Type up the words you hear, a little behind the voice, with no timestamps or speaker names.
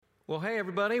Well, hey,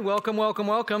 everybody. Welcome, welcome,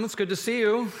 welcome. It's good to see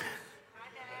you.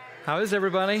 How is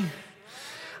everybody?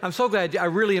 I'm so glad. I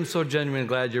really am so genuinely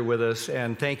glad you're with us,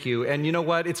 and thank you. And you know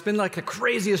what? It's been like the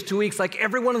craziest 2 weeks. Like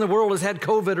everyone in the world has had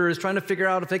COVID or is trying to figure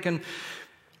out if they can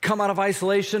come out of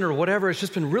isolation or whatever. It's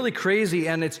just been really crazy,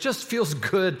 and it just feels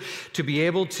good to be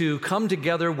able to come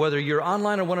together, whether you're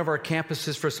online or one of our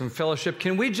campuses for some fellowship.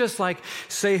 Can we just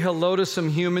say hello to some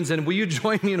humans, and will you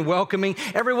join me in welcoming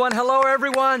everyone? Hello,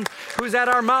 everyone who's at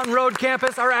our Mountain Road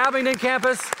campus, our Abingdon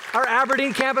campus, our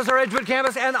Aberdeen campus, our Edgewood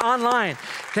campus, and online.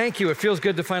 Thank you. It feels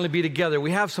good to finally be together.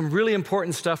 We have some really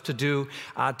important stuff to do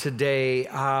today.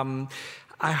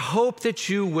 I hope that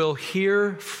you will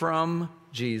hear from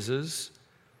Jesus,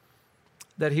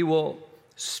 that he will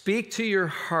speak to your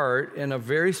heart in a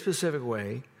very specific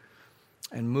way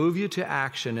and move you to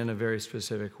action in a very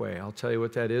specific way. I'll tell you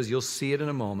what that is. You'll see it in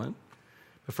a moment.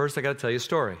 But first, I got to tell you a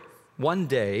story. One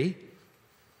day,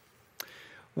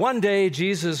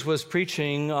 Jesus was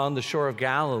preaching on the shore of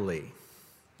Galilee.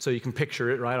 So you can picture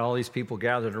it, right? All these people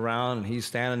gathered around, and he's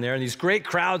standing there, and these great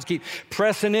crowds keep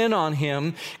pressing in on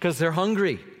him because they're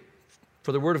hungry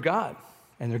for the Word of God,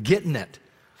 and they're getting it.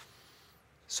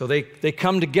 So they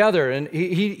come together, and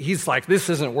he's like, this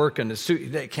isn't working.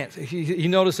 They can't. He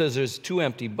notices there's 2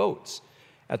 empty boats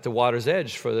at the water's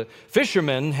edge. For the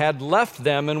fishermen had left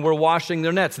them and were washing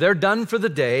their nets. They're done for the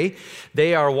day.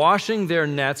 They are washing their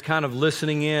nets, kind of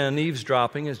listening in,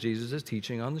 eavesdropping as Jesus is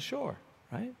teaching on the shore,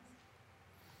 right?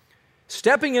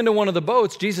 Stepping into one of the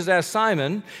boats, Jesus asked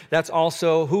Simon, that's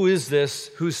also, who is this?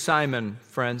 Who's Simon,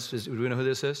 friends? Do we know who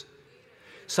this is?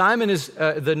 Simon is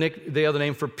the other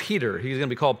name for Peter. He's going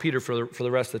to be called Peter for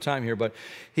the rest of the time here. But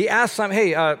he asked Simon,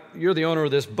 hey, you're the owner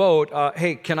of this boat.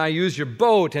 Hey, can I use your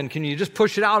boat? And can you just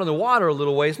push it out in the water a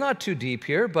little way? It's not too deep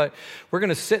here, but we're going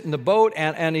to sit in the boat.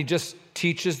 And he just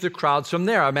teaches the crowds from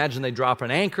there. I imagine they drop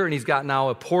an anchor, and he's got now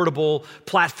a portable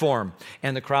platform.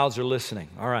 And the crowds are listening.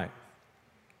 All right.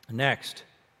 Next,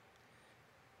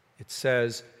 it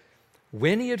says,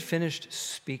 when he had finished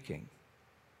speaking,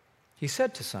 he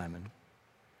said to Simon,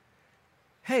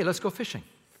 hey, let's go fishing.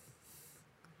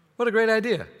 What a great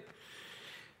idea.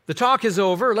 The talk is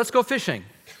over. Let's go fishing.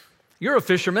 You're a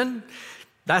fisherman.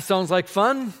 That sounds like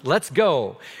fun. Let's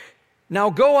go. Now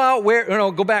go out where,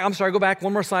 go back. I'm sorry, go back.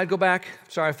 One more slide, go back.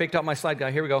 Sorry, I faked out my slide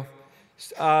guy. Here we go.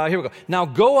 Here we go. Now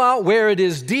go out where it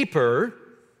is deeper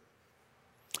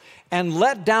and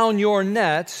let down your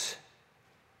nets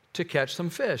to catch some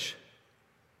fish.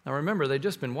 Now remember, they've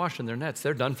just been washing their nets.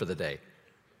 They're done for the day.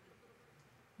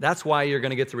 That's why you're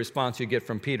going to get the response you get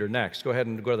from Peter next. Go ahead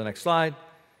and go to the next slide.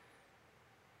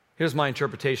 Here's my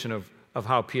interpretation of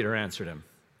how Peter answered him.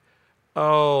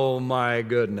 Oh my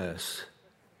goodness.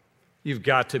 You've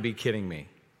got to be kidding me.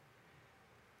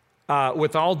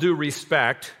 With all due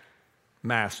respect,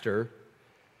 Master,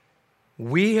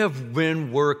 we have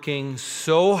been working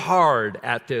so hard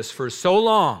at this for so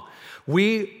long.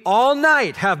 We all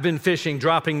night have been fishing,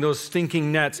 dropping those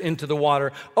stinking nets into the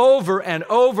water over and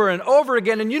over and over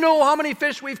again. And you know how many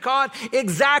fish we've caught?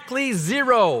 Exactly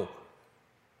 0.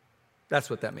 That's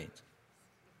what that means.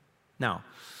 Now,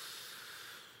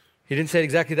 he didn't say it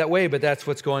exactly that way, but that's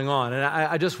what's going on. And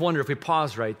I just wonder if we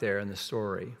pause right there in the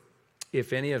story,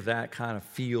 if any of that kind of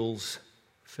feels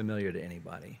familiar to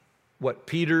anybody. What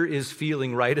Peter is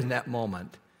feeling right in that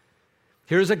moment.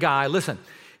 Here's a guy, listen.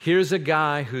 Here's a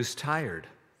guy who's tired,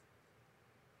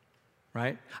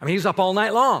 right? I mean, he's up all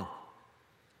night long.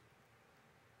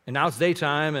 And now it's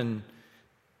daytime, and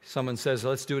someone says,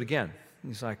 let's do it again.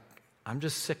 And he's like, I'm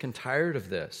just sick and tired of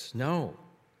this. No.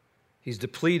 He's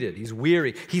depleted. He's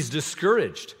weary. He's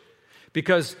discouraged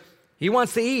because he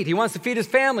wants to eat. He wants to feed his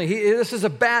family. This is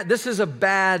a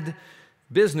bad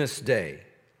business day,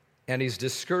 and he's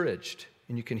discouraged.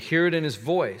 And you can hear it in his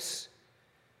voice.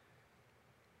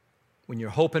 When you're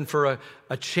hoping for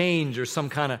a change or some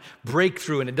kind of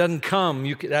breakthrough and it doesn't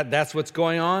come, that's what's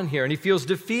going on here. And he feels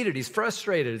defeated. He's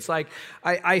frustrated. It's like,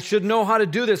 I should know how to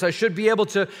do this. I should be able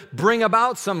to bring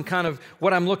about some kind of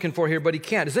what I'm looking for here, but he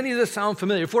can't. Does any of this sound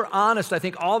familiar? If we're honest, I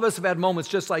think all of us have had moments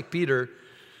just like Peter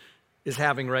is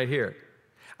having right here.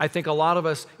 I think a lot of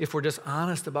us, if we're just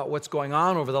honest about what's going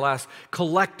on over the last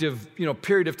collective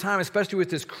period of time, especially with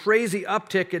this crazy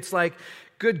uptick, it's like,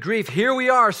 good grief, here we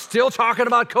are still talking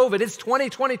about COVID. It's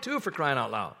 2022 for crying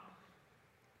out loud.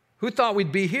 Who thought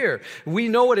we'd be here? We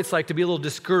know what it's like to be a little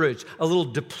discouraged, a little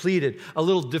depleted, a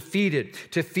little defeated,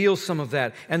 to feel some of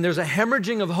that. And there's a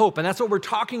hemorrhaging of hope. And that's what we're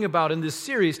talking about in this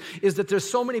series, is that there's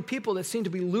so many people that seem to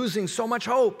be losing so much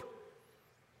hope.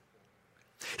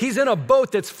 He's in a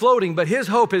boat that's floating, but his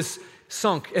hope is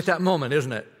sunk at that moment,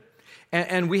 isn't it?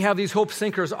 And we have these hope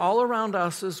sinkers all around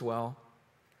us as well.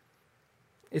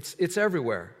 It's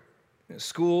everywhere.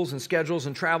 Schools and schedules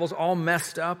and travels all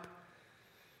messed up.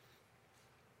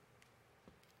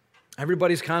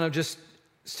 Everybody's kind of just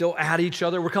still at each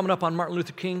other. We're coming up on Martin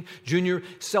Luther King Jr.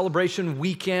 celebration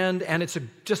weekend, and it's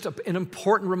just an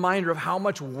important reminder of how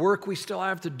much work we still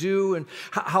have to do and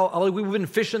how we've been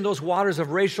fishing those waters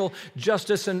of racial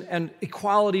justice and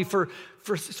equality for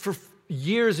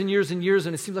years and years and years,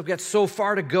 and it seems like we've got so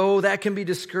far to go. That can be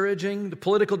discouraging. The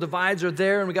political divides are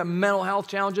there, and we got mental health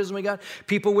challenges, and we got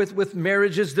people with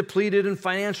marriages depleted and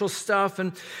financial stuff,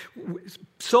 and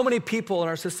so many people in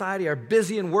our society are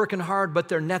busy and working hard, but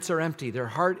their nets are empty. Their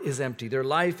heart is empty. Their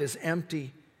life is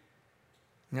empty.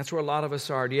 And that's where a lot of us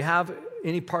are. Do you have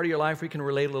any part of your life where you can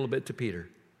relate a little bit to Peter?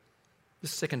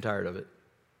 Just sick and tired of it.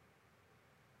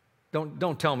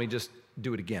 Don't tell me just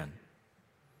do it again.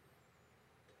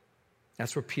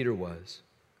 That's where Peter was.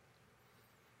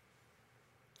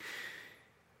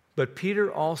 But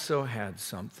Peter also had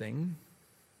something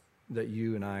that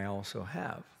you and I also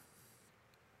have.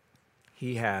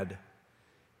 He had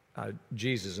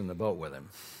Jesus in the boat with him.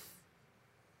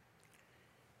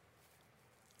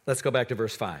 Let's go back to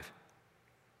verse 5.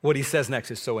 What he says next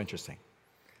is so interesting.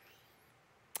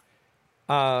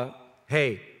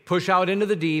 Hey, push out into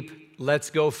the deep. Let's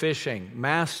go fishing.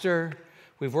 Master,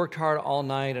 we've worked hard all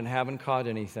night and haven't caught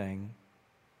anything.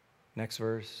 Next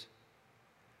verse.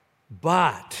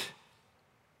 But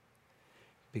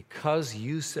because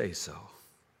you say so,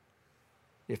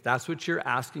 if that's what you're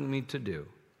asking me to do,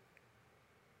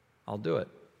 I'll do it.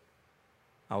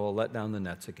 I will let down the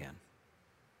nets again.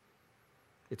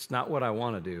 It's not what I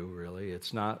want to do, really.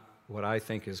 It's not what I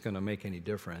think is going to make any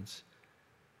difference.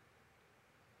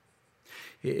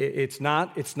 It's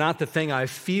not the thing I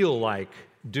feel like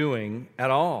doing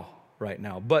at all right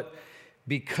now. But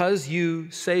because you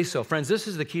say so. Friends, this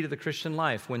is the key to the Christian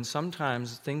life, when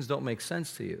sometimes things don't make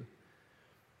sense to you.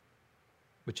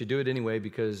 But you do it anyway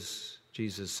because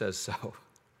Jesus says so.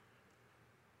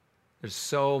 There's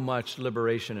so much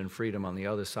liberation and freedom on the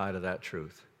other side of that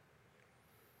truth.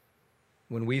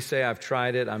 When we say, I've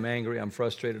tried it, I'm angry, I'm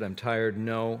frustrated, I'm tired,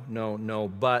 no,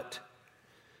 but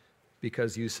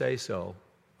because you say so,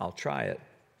 I'll try it.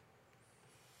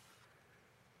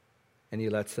 And he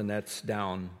lets the nets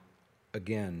down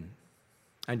again.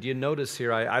 And do you notice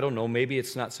here, I don't know, maybe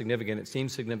it's not significant. It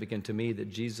seems significant to me that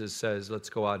Jesus says, let's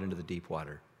go out into the deep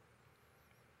water.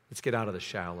 Let's get out of the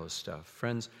shallow stuff.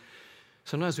 Friends,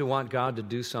 sometimes we want God to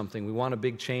do something. We want a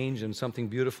big change and something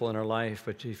beautiful in our life.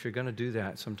 But if you're going to do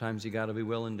that, sometimes you got to be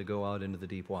willing to go out into the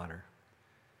deep water.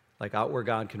 Like out where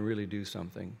God can really do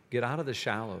something. Get out of the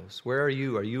shallows. Where are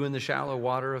you? Are you in the shallow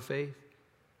water of faith?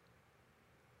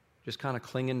 Just kind of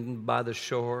clinging by the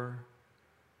shore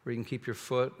where you can keep your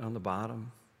foot on the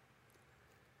bottom.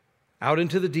 Out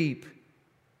into the deep.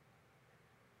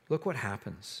 Look what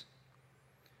happens.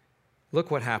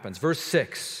 Look what happens. Verse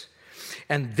 6.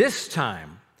 And this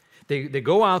time, they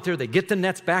go out there, they get the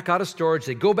nets back out of storage,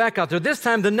 they go back out there. This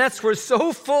time the nets were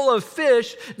so full of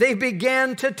fish, they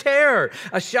began to tear.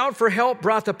 A shout for help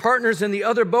brought the partners in the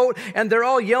other boat, and they're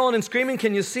all yelling and screaming.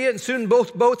 Can you see it? And soon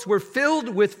both boats were filled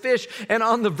with fish and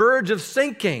on the verge of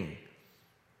sinking.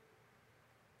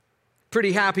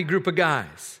 Pretty happy group of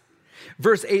guys.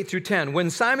 Verse 8 through 10,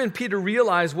 when Simon Peter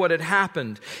realized what had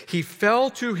happened, he fell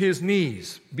to his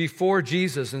knees before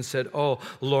Jesus and said, "Oh,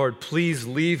 Lord, please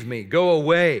leave me. Go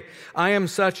away. I am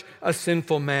such a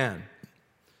sinful man."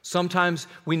 Sometimes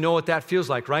we know what that feels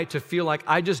like, right? To feel like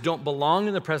I just don't belong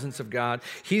in the presence of God.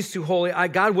 He's too holy.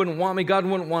 God wouldn't want me. God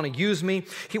wouldn't want to use me.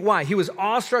 Why? He was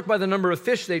awestruck by the number of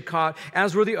fish they'd caught,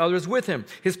 as were the others with him.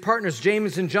 His partners,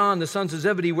 James and John, the sons of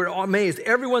Zebedee, were amazed.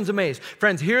 Everyone's amazed.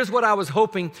 Friends, here's what I was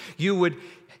hoping you would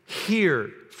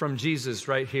hear from Jesus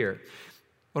right here.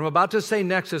 What I'm about to say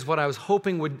next is what I was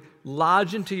hoping would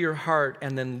lodge into your heart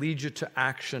and then lead you to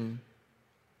action.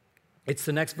 It's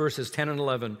the next verses, 10 and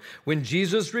 11. When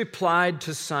Jesus replied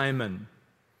to Simon,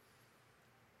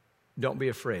 "Don't be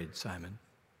afraid, Simon."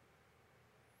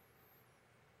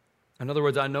 In other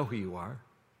words, I know who you are.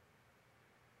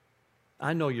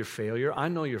 I know your failure. I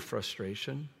know your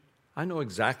frustration. I know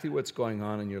exactly what's going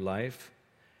on in your life.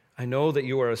 I know that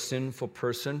you are a sinful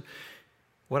person.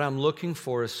 What I'm looking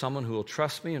for is someone who will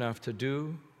trust me enough to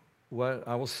do what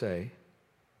I will say,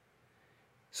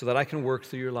 so that I can work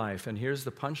through your life. And here's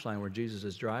the punchline where Jesus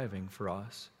is driving for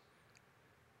us.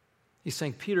 He's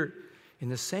saying, Peter, in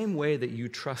the same way that you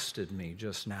trusted me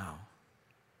just now,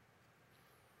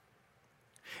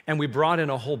 and we brought in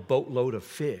a whole boatload of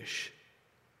fish,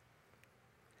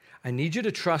 I need you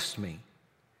to trust me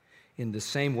in the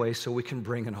same way so we can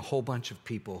bring in a whole bunch of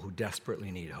people who desperately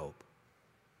need hope.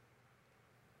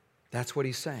 That's what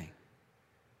he's saying.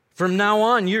 From now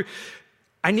on,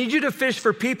 I need you to fish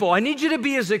for people. I need you to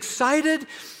be as excited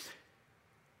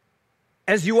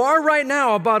as you are right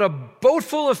now about a boat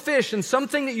full of fish and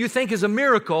something that you think is a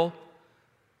miracle.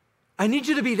 I need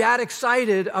you to be that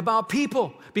excited about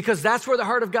people, because that's where the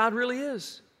heart of God really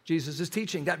is. Jesus is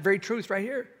teaching that very truth right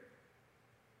here.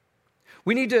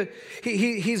 We need to,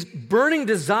 his burning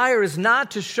desire is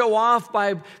not to show off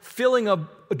by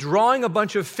drawing a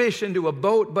bunch of fish into a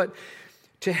boat, but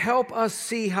to help us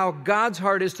see how God's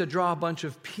heart is to draw a bunch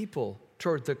of people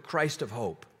toward the Christ of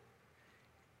hope.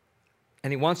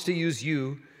 And he wants to use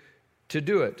you to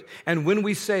do it. And when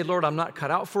we say, Lord, I'm not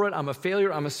cut out for it, I'm a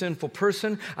failure, I'm a sinful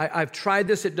person, I've tried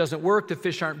this, it doesn't work, the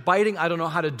fish aren't biting, I don't know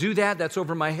how to do that, that's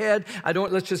over my head,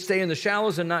 let's just stay in the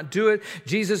shallows and not do it.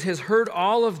 Jesus has heard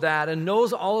all of that and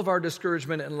knows all of our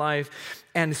discouragement in life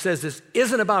and says, this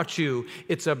isn't about you,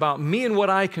 it's about me and what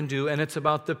I can do, and it's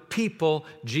about the people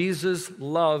Jesus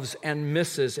loves and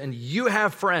misses. And you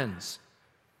have friends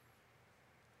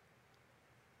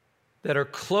that are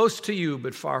close to you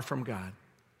but far from God.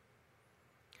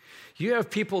 You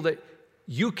have people that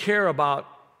you care about,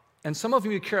 and some of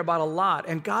them you care about a lot,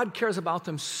 and God cares about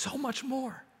them so much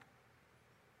more.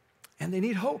 And they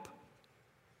need hope.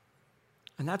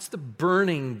 And that's the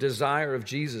burning desire of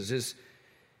Jesus, is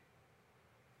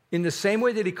in the same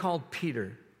way that he called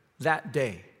Peter that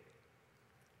day,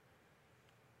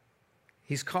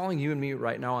 he's calling you and me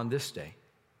right now on this day,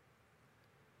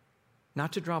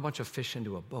 not to draw a bunch of fish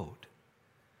into a boat,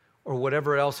 or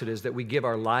whatever else it is that we give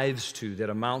our lives to that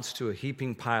amounts to a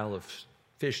heaping pile of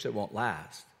fish that won't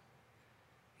last.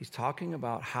 He's talking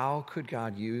about how could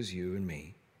God use you and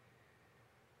me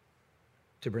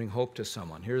to bring hope to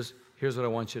someone. Here's what I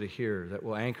want you to hear that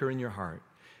will anchor in your heart.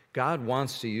 God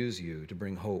wants to use you to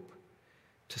bring hope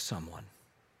to someone.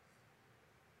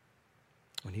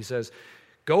 When he says,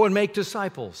 go and make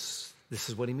disciples, this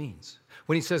is what he means.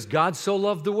 When he says, God so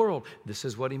loved the world, this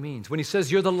is what he means. When he says,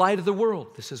 you're the light of the world,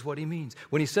 this is what he means.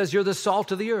 When he says, you're the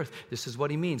salt of the earth, this is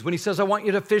what he means. When he says, I want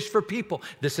you to fish for people,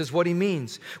 this is what he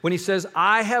means. When he says,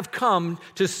 I have come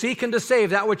to seek and to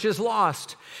save that which is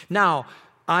lost, now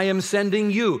I am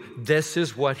sending you, this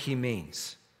is what he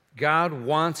means. God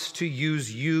wants to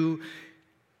use you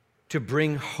to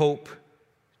bring hope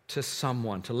to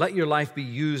someone, to let your life be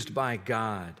used by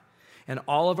God. And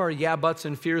all of our yeah buts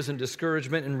and fears and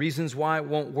discouragement and reasons why it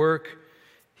won't work,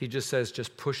 he just says,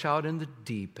 just push out in the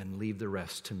deep and leave the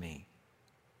rest to me.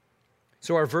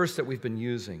 So our verse that we've been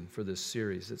using for this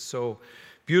series, it's so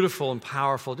beautiful and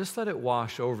powerful. Just let it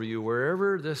wash over you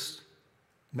wherever this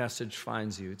message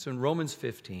finds you. It's in Romans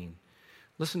 15.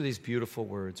 Listen to these beautiful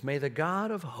words. May the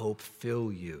God of hope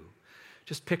fill you.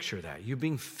 Just picture that, you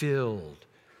being filled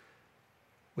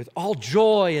with all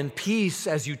joy and peace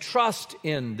as you trust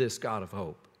in this God of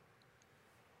hope.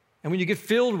 And when you get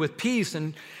filled with peace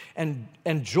and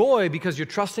joy because you're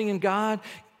trusting in God,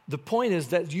 the point is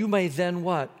that you may then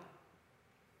what?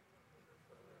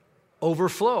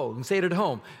 Overflow. You can say it at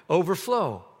home.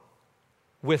 Overflow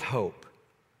with hope.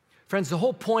 Friends, the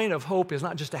whole point of hope is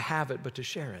not just to have it, but to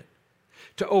share it.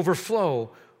 To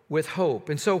overflow with hope.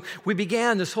 And so we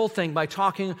began this whole thing by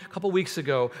talking a couple weeks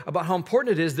ago about how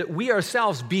important it is that we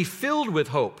ourselves be filled with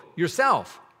hope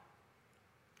yourself,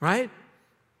 right?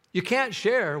 You can't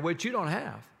share what you don't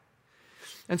have.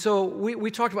 And so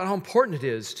we talked about how important it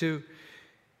is to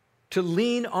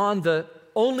lean on the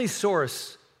only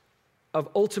source of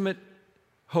ultimate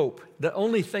hope. The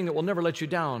only thing that will never let you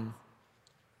down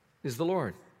is the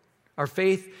Lord. Our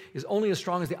faith is only as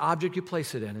strong as the object you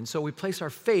place it in. And so we place our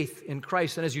faith in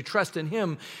Christ. And as you trust in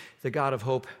him, the God of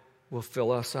hope will fill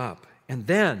us up. And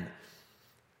then,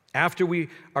 after we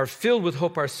are filled with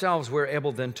hope ourselves, we're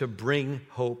able then to bring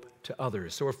hope to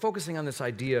others. So we're focusing on this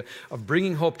idea of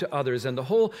bringing hope to others. And the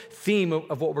whole theme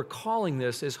of what we're calling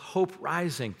this is hope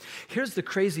rising. Here's the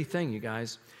crazy thing, you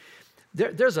guys.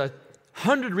 There's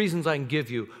 100 reasons I can give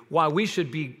you why we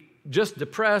should be just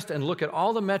depressed and look at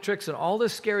all the metrics and all the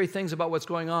scary things about what's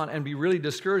going on and be really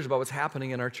discouraged about what's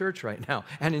happening in our church right now.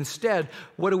 And instead,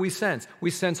 what do we sense? We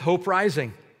sense hope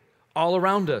rising all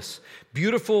around us.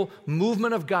 Beautiful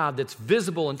movement of God that's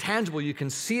visible and tangible. You can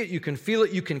see it, you can feel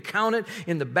it, you can count it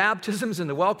in the baptisms, in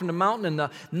the welcome to mountain, and the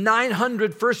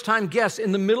 900 first-time guests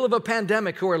in the middle of a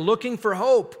pandemic who are looking for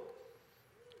hope.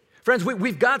 Friends,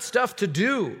 we've got stuff to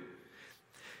do.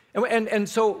 And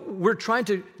so we're trying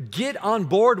to get on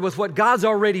board with what God's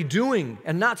already doing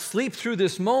and not sleep through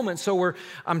this moment. So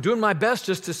I'm doing my best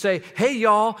just to say, hey,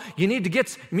 y'all, you need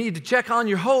to check on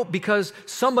your hope because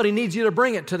somebody needs you to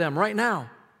bring it to them right now.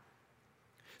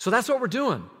 So that's what we're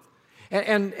doing.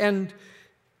 And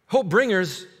Hope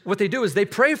bringers, what they do is they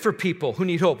pray for people who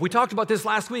need hope. We talked about this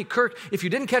last week. Kirk, if you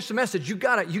didn't catch the message, you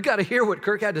gotta hear what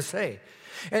Kirk had to say.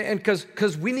 And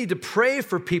because we need to pray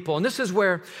for people. And this is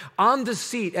where on the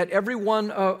seat at every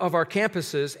one of our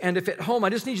campuses, and if at home, I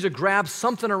just need you to grab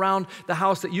something around the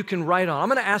house that you can write on. I'm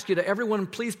going to ask you to, everyone,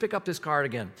 please pick up this card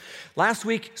again. Last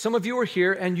week, some of you were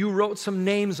here and you wrote some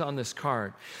names on this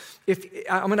card.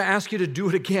 I'm going to ask you to do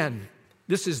it again.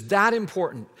 This is that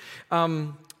important.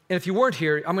 And if you weren't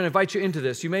here, I'm going to invite you into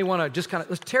this. You may want to just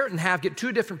let's tear it in half, get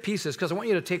two different pieces, because I want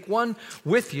you to take one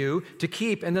with you to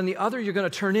keep, and then the other you're going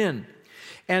to turn in.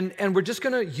 And we're just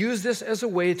going to use this as a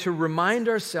way to remind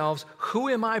ourselves, who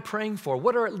am I praying for?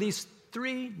 What are at least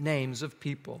 3 names of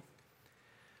people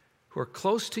who are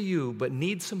close to you but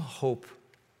need some hope?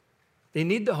 They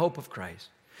need the hope of Christ.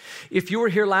 If you were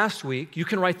here last week, you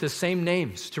can write the same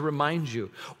names to remind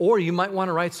you. Or you might want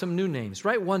to write some new names.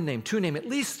 Write 1 name, 2 names, at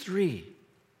least 3.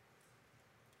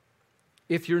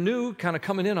 If you're new, kind of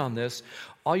coming in on this,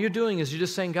 all you're doing is you're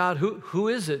just saying, God, who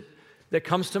is it that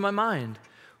comes to my mind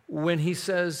when he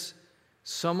says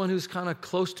someone who's kind of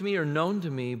close to me or known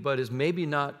to me, but is maybe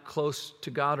not close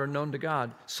to God or known to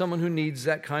God, someone who needs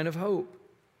that kind of hope?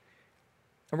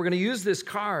 And we're going to use this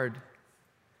card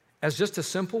as just a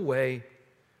simple way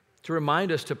to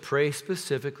remind us to pray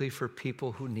specifically for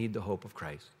people who need the hope of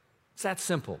Christ. It's that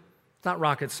simple. It's not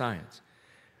rocket science.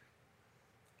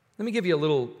 Let me give you a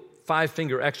little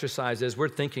 5-finger exercise as we're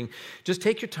thinking. Just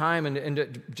take your time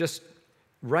and just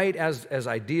write as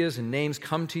ideas and names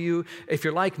come to you. If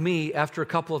you're like me, after a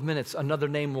couple of minutes, another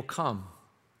name will come,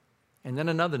 and then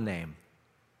another name.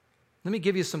 Let me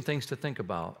give you some things to think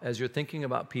about as you're thinking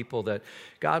about people that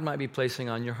God might be placing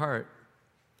on your heart.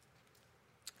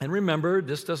 And remember,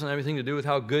 this doesn't have anything to do with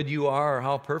how good you are or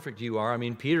how perfect you are. I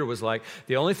mean, Peter was like,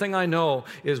 the only thing I know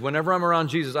is whenever I'm around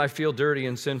Jesus, I feel dirty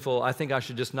and sinful. I think I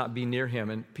should just not be near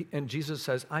him. And Jesus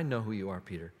says, I know who you are,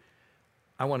 Peter.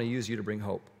 I want to use you to bring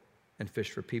hope and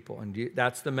fish for people. And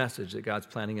that's the message that God's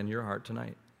planting in your heart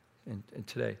tonight and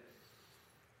today.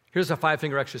 Here's a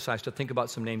 5-finger exercise to think about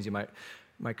some names you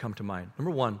might come to mind. Number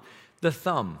 1, the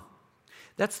thumb.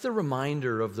 That's the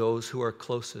reminder of those who are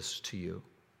closest to you.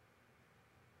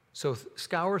 So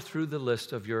scour through the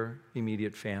list of your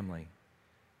immediate family,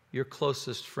 your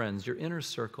closest friends, your inner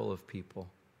circle of people.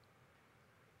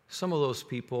 Some of those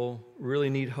people really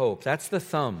need hope. That's the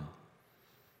thumb.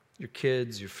 Your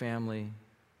kids, your family,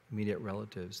 immediate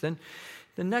relatives. Then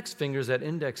the next finger is that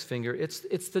index finger. It's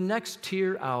the next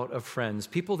tier out of friends,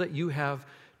 people that you have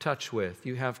touch with,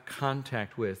 you have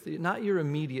contact with, not your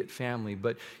immediate family,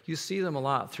 but you see them a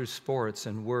lot through sports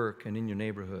and work and in your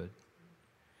neighborhood.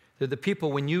 They're the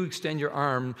people, when you extend your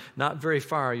arm not very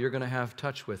far, you're going to have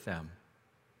touch with them.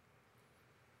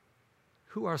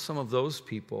 Who are some of those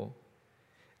people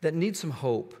that need some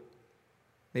hope,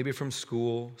 maybe from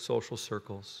school, social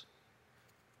circles?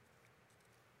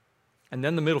 And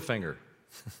then the middle finger.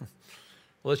 Well,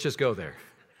 let's just go there.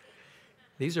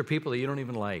 These are people that you don't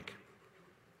even like.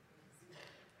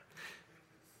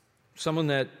 Someone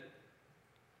that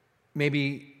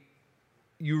maybe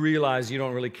you realize you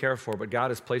don't really care for, but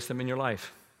God has placed them in your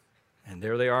life. And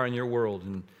there they are in your world.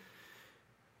 And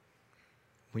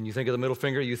when you think of the middle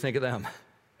finger, you think of them.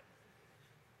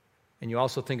 And you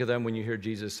also think of them when you hear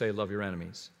Jesus say, love your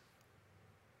enemies.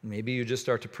 Maybe you just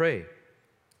start to pray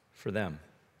for them.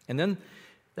 And then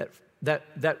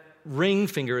that ring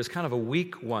finger is kind of a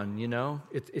weak one, you know?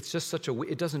 It's just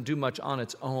it doesn't do much on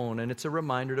its own. And it's a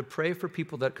reminder to pray for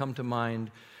people that come to mind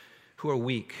who are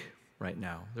weak right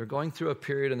now. They're going through a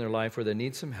period in their life where they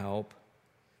need some help.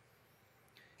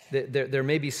 They're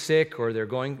maybe sick, or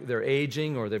they're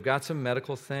aging, or they've got some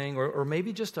medical thing, or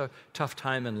maybe just a tough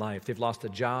time in life. They've lost a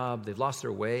job, they've lost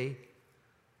their way.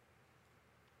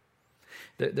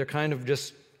 They're kind of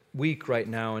just weak right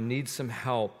now and need some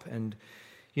help. And,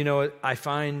 you know, I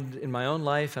find in my own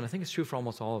life, and I think it's true for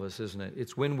almost all of us, isn't it?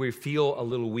 It's when we feel a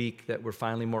little weak that we're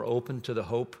finally more open to the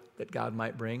hope that God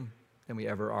might bring than we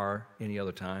ever are any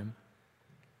other time.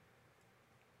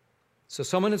 So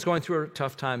someone that's going through a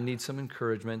tough time needs some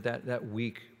encouragement, that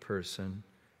weak person.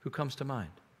 Who comes to mind?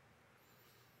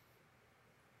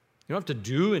 You don't have to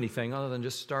do anything other than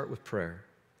just start with prayer.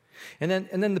 And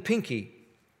then the pinky.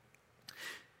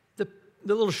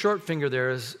 The little short finger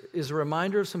there is a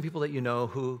reminder of some people that you know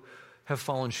who have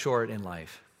fallen short in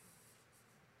life.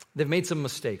 They've made some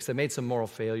mistakes. They've made some moral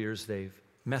failures. They've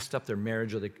messed up their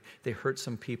marriage, or they hurt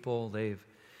some people. They've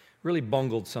really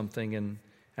bungled something, and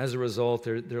as a result,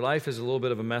 their life is a little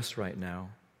bit of a mess right now.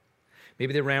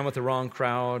 Maybe they ran with the wrong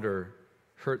crowd or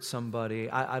hurt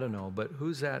somebody. I don't know, but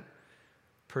who's that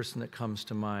person that comes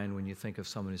to mind when you think of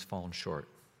someone who's fallen short?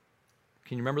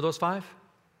 Can you remember those 5?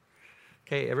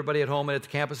 Okay, everybody at home and at the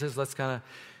campuses, let's kind of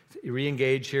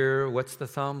re-engage here. What's the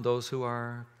thumb? Those who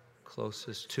are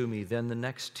closest to me. Then the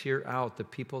next tier out, the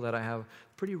people that I have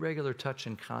pretty regular touch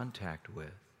and contact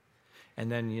with.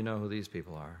 And then you know who these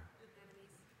people are.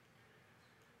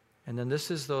 And then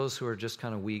this is those who are just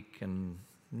kind of weak and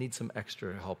need some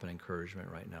extra help and encouragement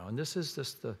right now. And this is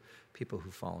just the people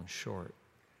who've fallen short.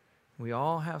 We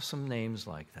all have some names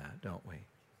like that, don't we?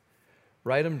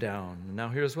 Write them down. Now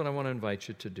here's what I want to invite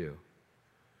you to do.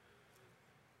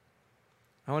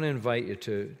 I want to invite you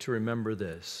to remember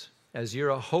this. As you're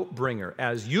a hope bringer,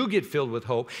 as you get filled with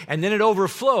hope, and then it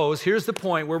overflows, here's the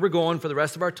point where we're going for the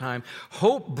rest of our time.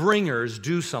 Hope bringers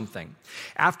do something.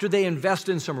 After they invest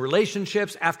in some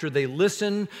relationships, after they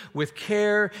listen with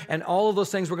care, and all of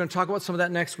those things, we're going to talk about some of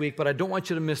that next week, but I don't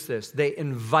want you to miss this. They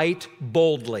invite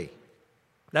boldly.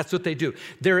 That's what they do.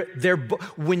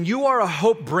 When you are a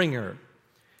hope bringer,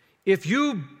 if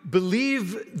you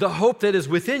believe the hope that is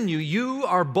within you, you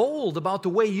are bold about the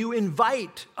way you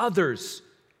invite others.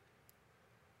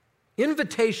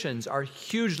 Invitations are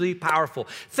hugely powerful.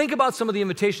 Think about some of the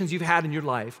invitations you've had in your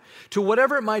life to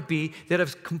whatever it might be that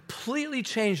have completely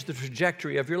changed the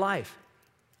trajectory of your life.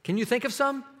 Can you think of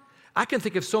some? I can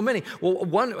think of so many. Well,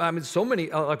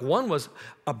 one was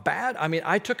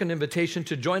I took an invitation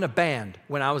to join a band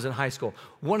when I was in high school.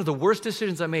 One of the worst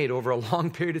decisions I made over a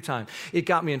long period of time. It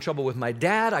got me in trouble with my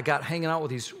dad. I got hanging out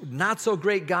with these not so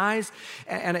great guys,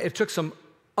 and it took some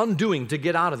undoing to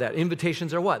get out of that.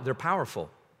 Invitations are what? They're powerful,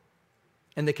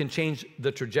 and they can change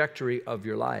the trajectory of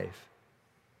your life.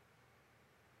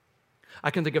 I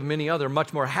can think of many other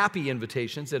much more happy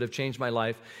invitations that have changed my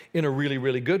life in a really,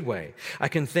 really good way. I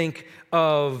can think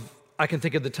of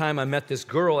the time I met this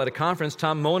girl at a conference.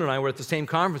 Tom Moen and I were at the same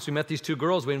conference. We met these two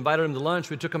girls. We invited them to lunch.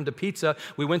 We took them to pizza.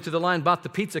 We went through the line, bought the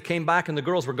pizza, came back, and the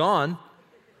girls were gone.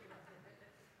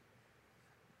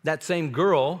 That same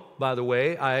girl, by the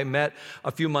way, I met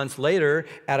a few months later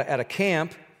at a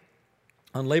camp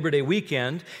on Labor Day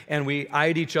weekend, and we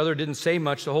eyed each other, didn't say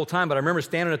much the whole time, but I remember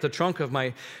standing at the trunk of my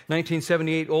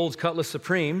 1978 Olds Cutlass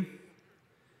Supreme,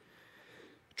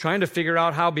 trying to figure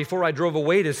out how, before I drove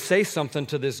away, to say something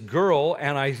to this girl,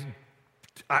 and I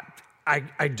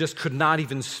just could not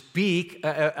even speak.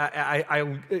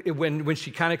 When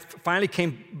she kind of finally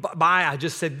came by, I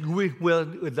just said,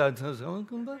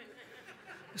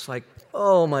 it's like,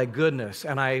 oh my goodness,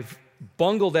 and I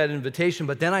bungled that invitation,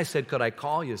 but then I said, could I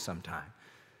call you sometime?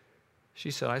 She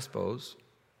said, I suppose.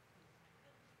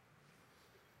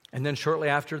 And then shortly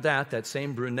after that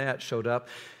same brunette showed up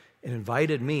and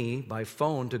invited me by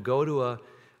phone to go to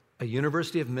a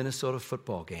University of Minnesota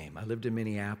football game. I lived in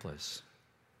Minneapolis.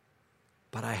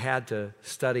 But I had to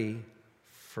study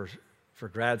for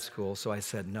grad school, so I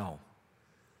said no.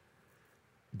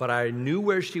 But I knew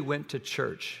where she went to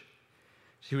church.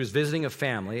 She was visiting a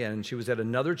family, and she was at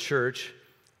another church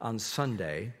on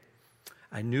Sunday.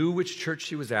 I knew which church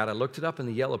she was at. I looked it up in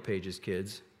the Yellow Pages,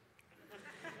 kids.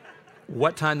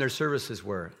 What time their services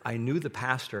were. I knew the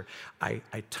pastor. I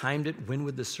timed it. When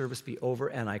would the service be over?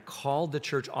 And I called the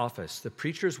church office. The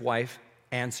preacher's wife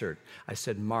answered. I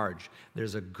said, Marge,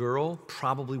 there's a girl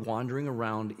probably wandering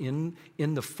around in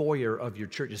the foyer of your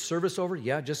church. Is service over?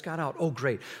 Yeah, just got out. Oh,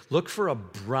 great. Look for a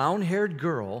brown-haired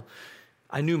girl.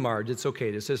 I knew, Marge, it's okay.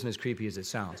 This isn't as creepy as it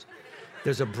sounds.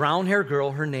 There's a brown-haired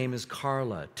girl. Her name is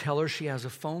Carla. Tell her she has a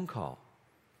phone call.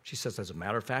 She says, as a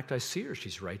matter of fact, I see her.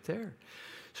 She's right there.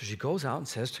 So she goes out and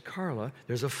says to Carla,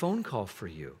 there's a phone call for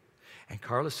you. And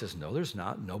Carla says, no, there's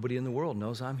not. Nobody in the world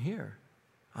knows I'm here.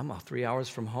 I'm 3 hours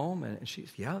from home. And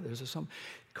she's, yeah, there's some.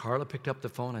 Carla picked up the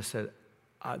phone. I said,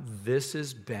 this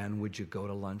is Ben. Would you go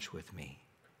to lunch with me?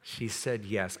 She said,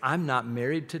 yes. I'm not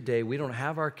married today. We don't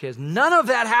have our kids. None of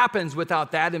that happens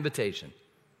without that invitation.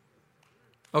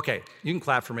 Okay, you can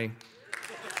clap for me.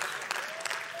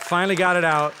 Finally got it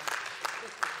out.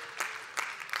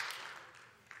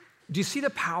 Do you see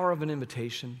the power of an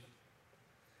invitation?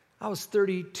 I was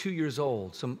 32 years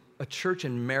old. A church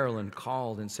in Maryland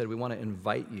called and said, we want to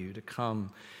invite you to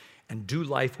come and do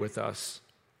life with us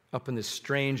up in this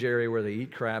strange area where they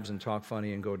eat crabs and talk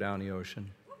funny and go down the ocean.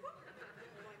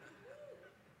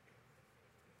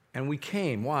 And we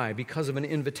came. Why? Because of an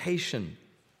invitation.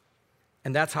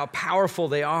 And that's how powerful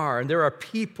they are. And there are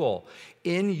people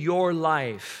in your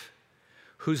life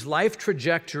whose life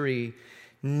trajectory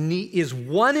is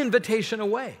one invitation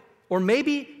away, or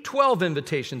maybe 12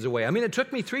 invitations away. I mean, it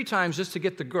took me 3 times just to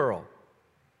get the girl.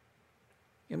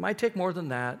 It might take more than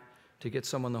that to get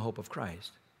someone the hope of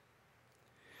Christ.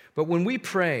 But when we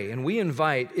pray and we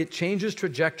invite, it changes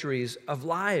trajectories of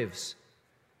lives.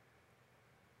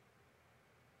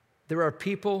 There are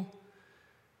people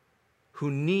who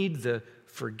need the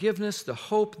forgiveness, the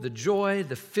hope, the joy,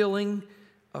 the filling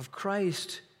of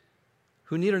Christ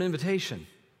who need an invitation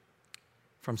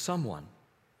from someone.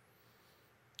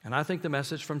 And I think the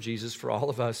message from Jesus for all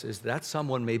of us is that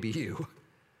someone may be you.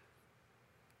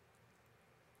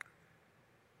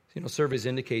 You know, surveys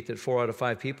indicate that 4 out of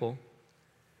 5 people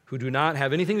who do not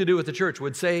have anything to do with the church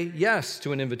would say yes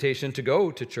to an invitation to go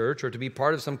to church or to be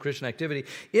part of some Christian activity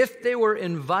if they were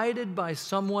invited by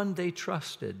someone they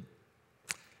trusted.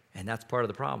 And that's part of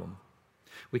the problem.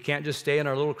 We can't just stay in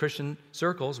our little Christian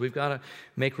circles. We've got to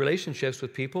make relationships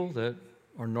with people that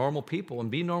are normal people and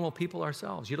be normal people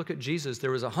ourselves. You look at Jesus,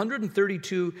 there was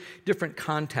 132 different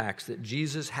contacts that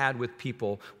Jesus had with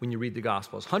people when you read the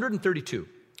Gospels. 132.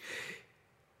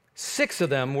 6 of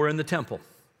them were in the temple,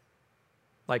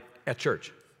 like at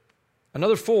church.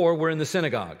 Another 4 were in the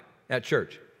synagogue at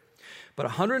church. But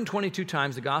 122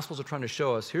 times the Gospels are trying to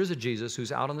show us, here's a Jesus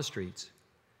who's out on the streets.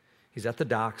 He's at the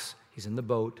docks. He's in the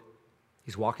boat.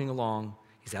 He's walking along.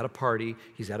 He's at a party.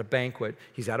 He's at a banquet.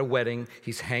 He's at a wedding.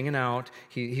 He's hanging out.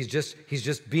 He's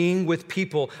just being with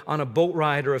people on a boat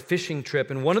ride or a fishing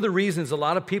trip. And one of the reasons a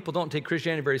lot of people don't take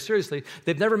Christianity very seriously,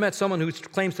 they've never met someone who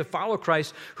claims to follow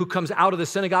Christ who comes out of the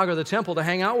synagogue or the temple to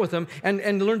hang out with them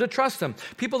and learn to trust them.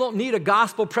 People don't need a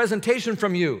gospel presentation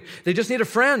from you. They just need a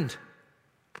friend.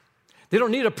 They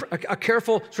don't need a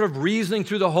careful sort of reasoning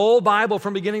through the whole Bible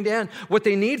from beginning to end. What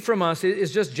they need from us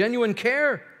is just genuine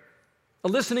care, a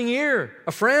listening ear,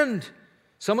 a friend,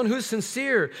 someone who's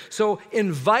sincere. So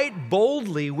invite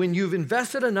boldly when you've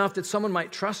invested enough that someone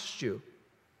might trust you.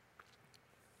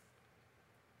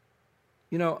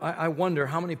 You know, I wonder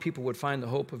how many people would find the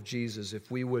hope of Jesus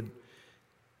if we would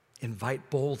invite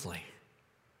boldly.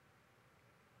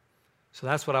 So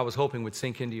that's what I was hoping would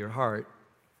sink into your heart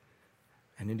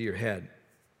and into your head.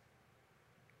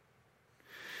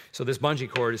 So this bungee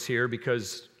cord is here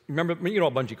because, remember, you know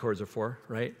what bungee cords are for,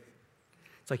 right?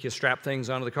 It's like you strap things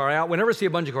onto the car. Whenever I see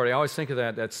a bungee cord, I always think of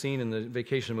that scene in the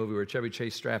vacation movie where Chevy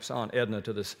Chase straps Aunt Edna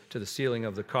to the ceiling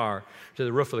of the car, to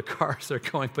the roof of the car as they're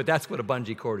going. But that's what a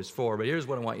bungee cord is for. But here's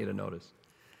what I want you to notice.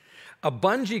 A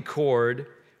bungee cord,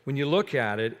 when you look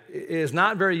at it, is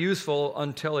not very useful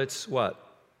until it's what?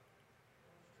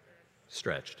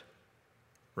 Stretched.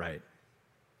 Right.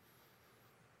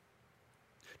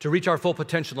 To reach our full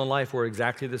potential in life, we're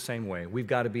exactly the same way. We've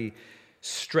got to be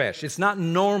stretched. It's not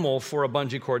normal for a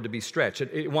bungee cord to be stretched.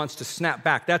 It wants to snap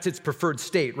back. That's its preferred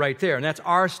state right there, and that's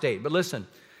our state. But listen,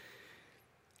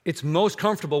 it's most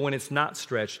comfortable when it's not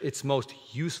stretched. It's most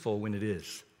useful when it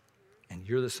is. And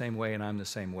you're the same way, and I'm the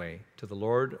same way. To the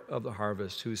Lord of the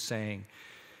harvest who's saying,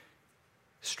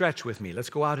 stretch with me.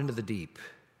 Let's go out into the deep.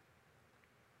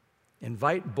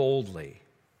 Invite boldly.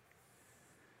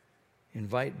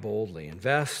 Invite boldly.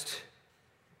 Invest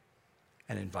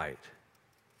and invite.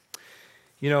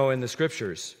 You know, in the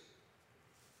scriptures,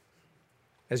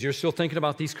 as you're still thinking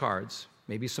about these cards,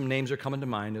 maybe some names are coming to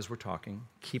mind as we're talking.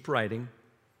 Keep writing.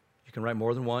 You can write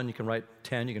more than one. You can write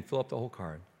 10. You can fill up the whole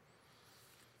card.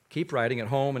 Keep writing at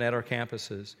home and at our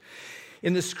campuses.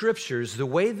 In the scriptures, the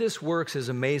way this works is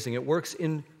amazing. It works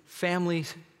in family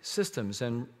systems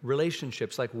and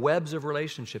relationships, like webs of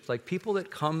relationships, like people that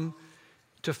come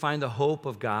to find the hope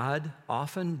of God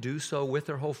often do so with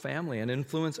their whole family and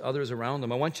influence others around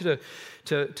them. I want you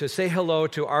to say hello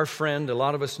to our friend, a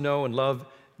lot of us know and love,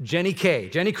 Jenny Kay.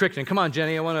 Jenny Crichton. Come on,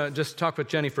 Jenny. I want to just talk with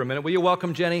Jenny for a minute. Will you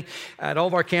welcome Jenny at all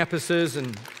of our campuses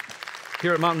and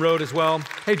here at Mountain Road as well?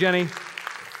 Hey, Jenny.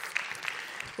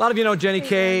 A lot of you know Jenny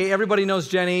Kay. Everybody knows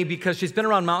Jenny because she's been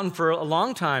around Mountain for a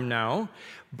long time now.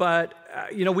 But,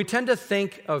 you know, we tend to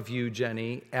think of you,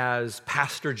 Jenny, as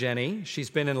Pastor Jenny. She's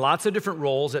been in lots of different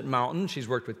roles at Mountain. She's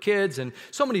worked with kids and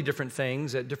so many different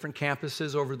things at different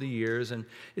campuses over the years. And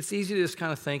it's easy to just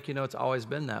kind of think, you know, it's always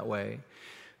been that way.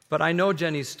 But I know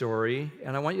Jenny's story,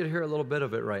 and I want you to hear a little bit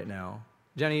of it right now.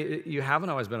 Jenny, you haven't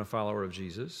always been a follower of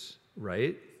Jesus,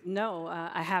 right? No,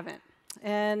 I haven't.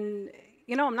 And,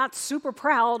 you know, I'm not super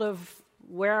proud of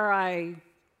where I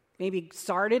maybe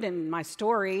started in my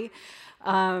story.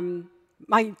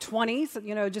 My 20s,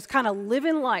 you know, just kind of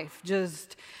living life,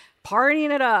 just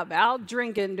partying it up, out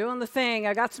drinking, doing the thing.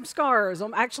 I got some scars,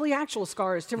 actual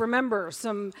scars to remember,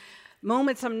 some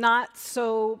moments I'm not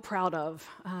so proud of.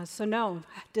 So no,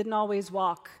 didn't always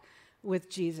walk with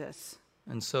Jesus.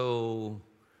 And so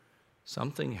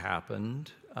something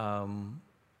happened.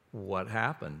 What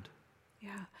happened?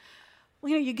 Yeah. Well,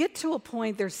 you know, you get to a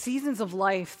point, there's seasons of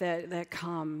life that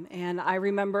come. And I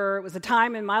remember it was a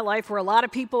time in my life where a lot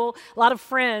of people, a lot of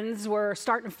friends were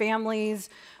starting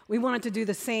families. We wanted to do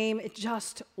the same. It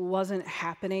just wasn't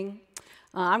happening.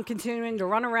 I'm continuing to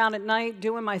run around at night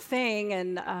doing my thing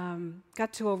and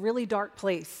got to a really dark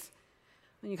place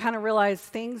And you kind of realize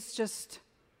things just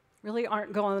really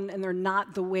aren't going, and they're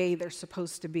not the way they're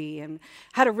supposed to be. And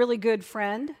had a really good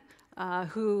friend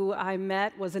who I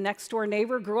met, was a next-door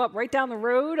neighbor, grew up right down the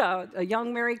road, a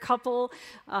young married couple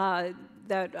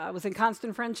that was in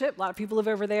constant friendship. A lot of people live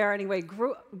over there. Anyway,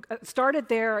 started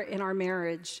there in our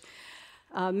marriage.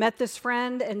 Met this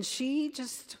friend, and she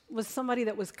just was somebody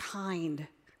that was kind.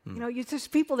 You know, you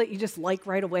just people that you just like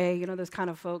right away, you know, those kind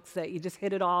of folks that you just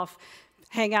hit it off,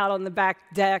 hang out on the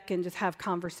back deck and just have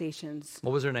conversations.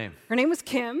 What was her name? Her name was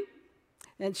Kim,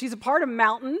 and she's a part of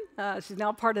Mountain. She's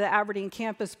now part of the Aberdeen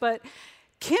campus, but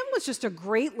Kim was just a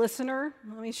great listener.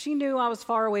 I mean, she knew I was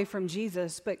far away from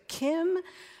Jesus, but Kim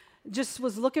just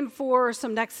was looking for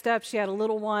some next steps. She had a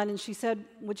little one, and she said,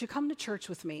 "Would you come to church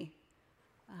with me?"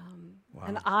 Wow.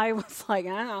 And I was like,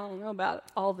 I don't know about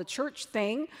all the church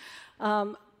thing,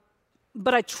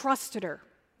 but I trusted her.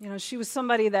 You know, she was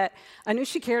somebody that I knew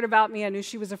she cared about me. I knew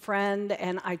she was a friend,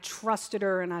 and I trusted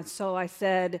her. And so I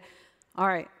said, all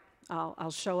right,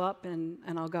 I'll show up and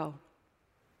I'll go.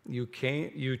 You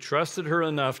trusted her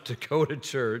enough to go to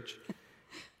church.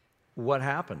 What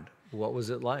happened? What was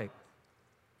it like?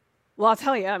 Well, I'll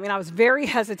tell you, I mean, I was very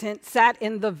hesitant, sat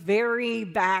in the very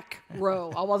back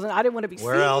row. I didn't want to be seen.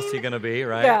 Where else are you going to be,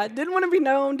 right? Yeah, didn't want to be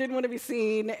known, didn't want to be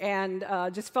seen, and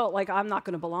just felt like I'm not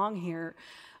going to belong here.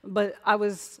 But I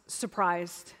was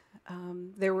surprised.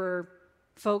 There were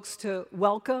folks to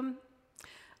welcome.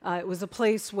 It was a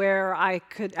place where I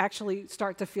could actually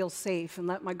start to feel safe and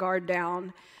let my guard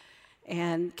down.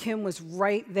 And Kim was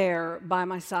right there by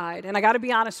my side. And I got to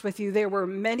be honest with you, there were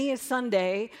many a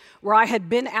Sunday where I had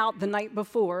been out the night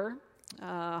before,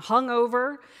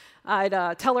 hungover.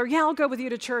 I'd tell her, yeah, I'll go with you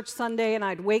to church Sunday. And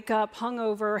I'd wake up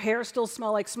hungover, hair still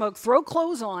smell like smoke, throw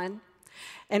clothes on,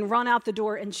 and run out the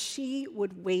door. And she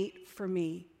would wait for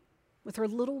me with her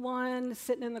little one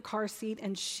sitting in the car seat.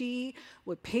 And she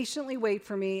would patiently wait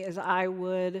for me as I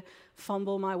would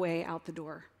fumble my way out the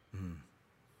door. Mm.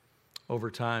 Over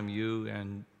time, you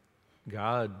and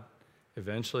God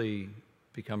eventually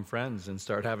become friends and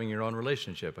start having your own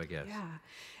relationship, I guess. Yeah.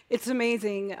 It's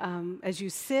amazing as you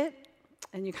sit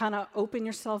and you kind of open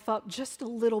yourself up just a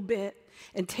little bit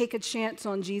and take a chance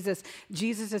on Jesus.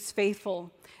 Jesus is faithful.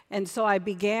 And so I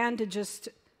began to just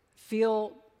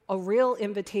feel a real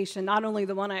invitation, not only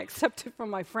the one I accepted from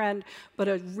my friend, but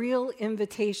a real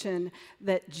invitation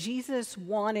that Jesus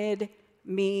wanted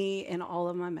me in all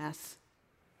of my mess.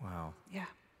 Wow. Yeah.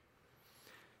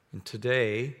 And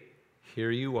today, here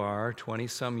you are,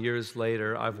 20-some years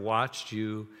later. I've watched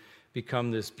you become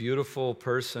this beautiful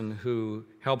person who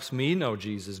helps me know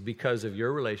Jesus because of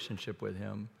your relationship with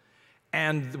him.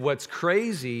 And what's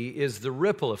crazy is the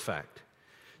ripple effect.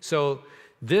 So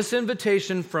this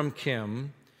invitation from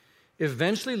Kim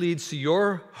eventually leads to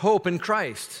your hope in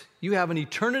Christ. You have an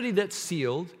eternity that's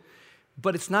sealed,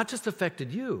 but it's not just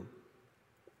affected you.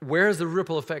 Where has the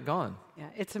ripple effect gone? Yeah,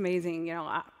 it's amazing. You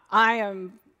know, I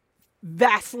am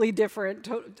vastly different,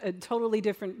 a totally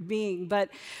different being. But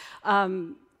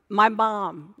my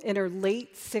mom, in her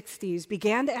late 60s,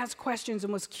 began to ask questions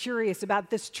and was curious about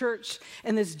this church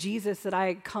and this Jesus that I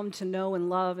had come to know and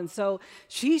love. And so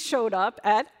she showed up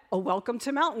at a Welcome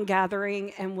to Mountain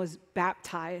gathering and was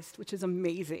baptized, which is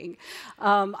amazing.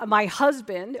 My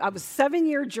husband, I was a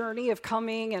 7-year journey of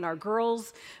coming, and our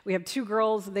girls, we have 2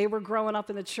 girls, they were growing up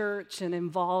in the church and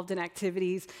involved in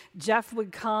activities. Jeff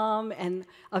would come, and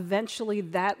eventually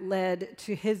that led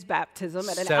to his baptism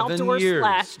at an outdoor 7 years.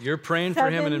 splash. You're praying for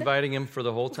him and inviting him for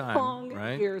the whole time, Long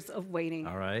right? years of waiting.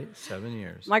 All right, 7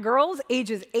 years. My girls,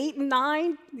 ages 8 and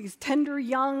 9, these tender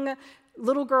young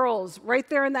little girls right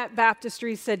there in that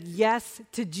baptistry said yes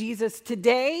to Jesus.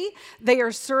 Today, they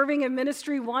are serving in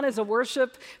ministry. One is a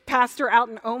worship pastor out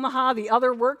in Omaha. The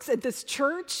other works at this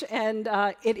church, and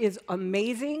it is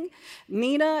amazing.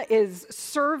 Nina is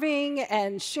serving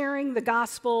and sharing the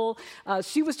gospel.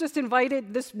 She was just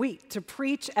invited this week to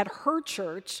preach at her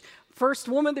church. First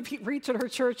woman to preach at her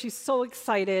church. She's so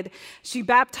excited. She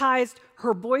baptized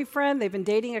her boyfriend. They've been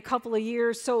dating a couple of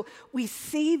years. So we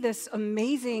see this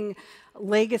amazing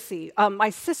legacy. My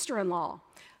sister-in-law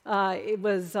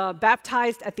was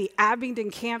baptized at the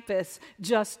Abingdon campus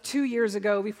just 2 years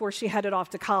ago before she headed off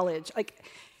to college. Like,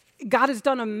 God has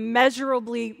done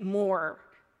immeasurably more.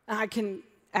 I can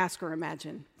ask or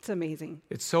imagine. It's amazing.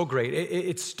 It's so great.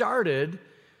 It started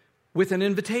with an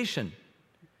invitation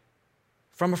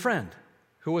from a friend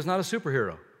who was not a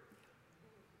superhero.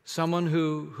 Someone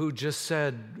who just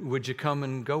said, would you come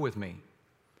and go with me?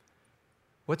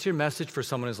 What's your message for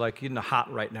someone who's like in the hot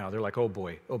right now? They're like, oh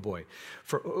boy.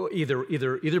 For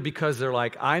either because they're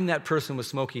like, I'm that person with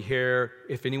smoky hair.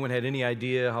 If anyone had any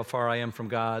idea how far I am from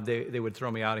God, they would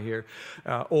throw me out of here.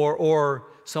 Or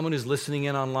someone who's listening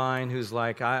in online who's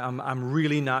like, I'm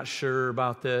really not sure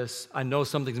about this. I know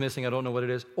something's missing. I don't know what it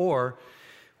is. Or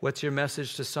what's your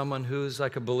message to someone who's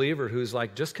like a believer, who's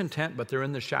like just content, but they're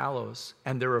in the shallows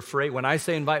and they're afraid? When I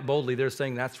say invite boldly, they're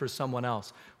saying that's for someone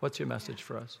else. What's your message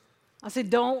for us? I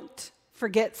said, don't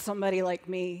forget somebody like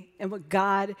me and what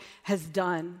God has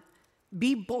done.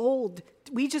 Be bold.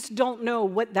 We just don't know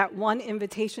what that one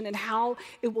invitation and how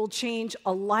it will change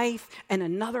a life and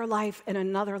another life and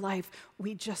another life.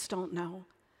 We just don't know.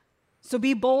 So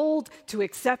be bold to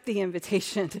accept the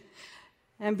invitation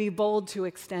and be bold to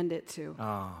extend it too.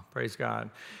 Oh, praise God.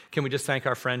 Can we just thank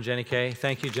our friend Jenny Kay?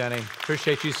 Thank you, Jenny.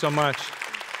 Appreciate you so much.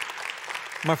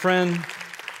 My friend,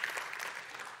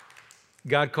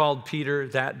 God called Peter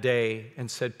that day and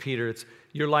said, Peter,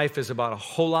 your life is about a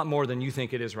whole lot more than you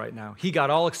think it is right now. He got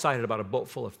all excited about a boat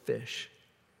full of fish.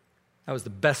 That was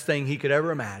the best thing he could ever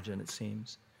imagine, it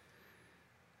seems.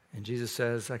 And Jesus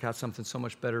says, I got something so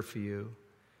much better for you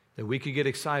that we could get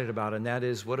excited about, and that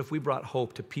is, what if we brought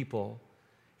hope to people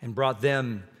and brought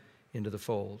them into the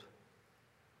fold?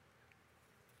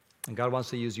 And God wants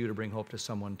to use you to bring hope to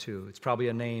someone too. It's probably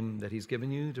a name that he's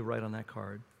given you to write on that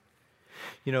card.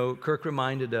 You know, Kirk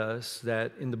reminded us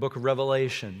that in the book of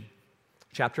Revelation,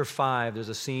 chapter 5, there's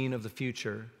a scene of the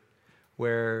future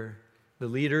where the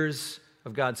leaders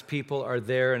of God's people are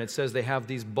there, and it says they have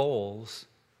these bowls,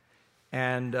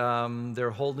 and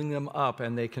they're holding them up,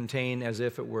 and they contain, as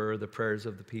if it were, the prayers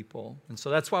of the people. And so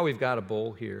that's why we've got a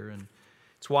bowl here, and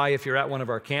it's why if you're at one of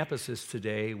our campuses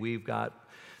today, we've got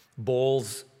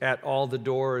bowls at all the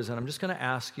doors. And I'm just going to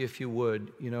ask you if you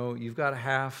would, you know, you've got a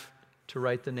half to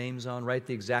write the names on, write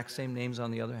the exact same names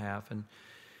on the other half, and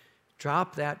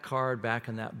drop that card back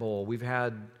in that bowl. We've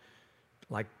had,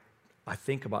 like, I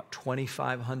think about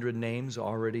 2,500 names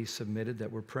already submitted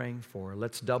that we're praying for.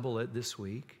 Let's double it this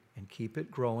week and keep it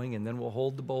growing, and then we'll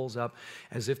hold the bowls up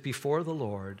as if before the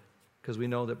Lord, because we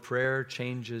know that prayer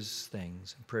changes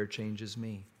things, and prayer changes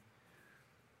me.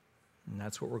 And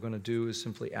that's what we're going to do, is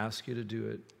simply ask you to do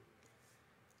it,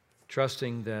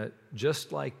 trusting that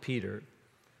just like Peter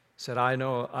said, I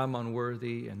know I'm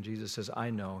unworthy, and Jesus says, I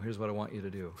know, here's what I want you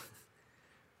to do.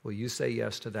 Will you say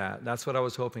yes to that? That's what I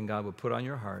was hoping God would put on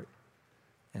your heart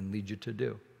and lead you to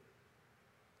do,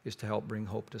 is to help bring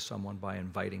hope to someone by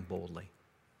inviting boldly.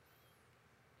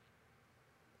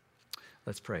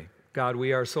 Let's pray. God,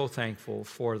 we are so thankful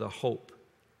for the hope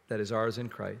that is ours in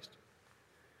Christ.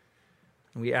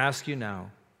 And we ask you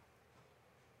now,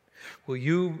 will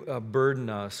you burden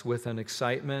us with an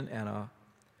excitement and a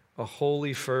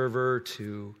holy fervor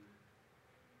to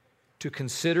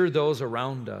consider those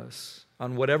around us,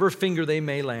 on whatever finger they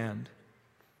may land,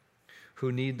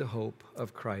 who need the hope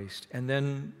of Christ. And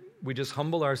then we just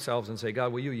humble ourselves and say,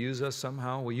 God, will you use us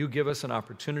somehow? Will you give us an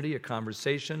opportunity, a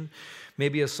conversation?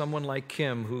 Maybe as someone like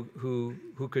Kim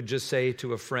who could just say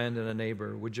to a friend and a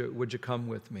neighbor, would you come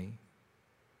with me?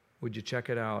 Would you check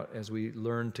it out as we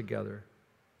learn together?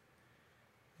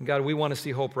 And God, we want to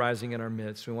see hope rising in our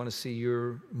midst. We want to see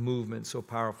your movement so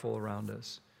powerful around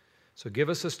us. So give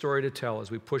us a story to tell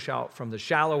as we push out from the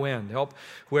shallow end. Help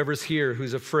whoever's here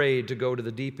who's afraid to go to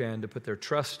the deep end to put their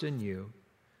trust in you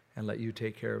and let you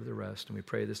take care of the rest. And we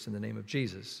pray this in the name of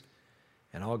Jesus.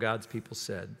 And all God's people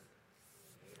said,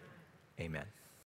 amen.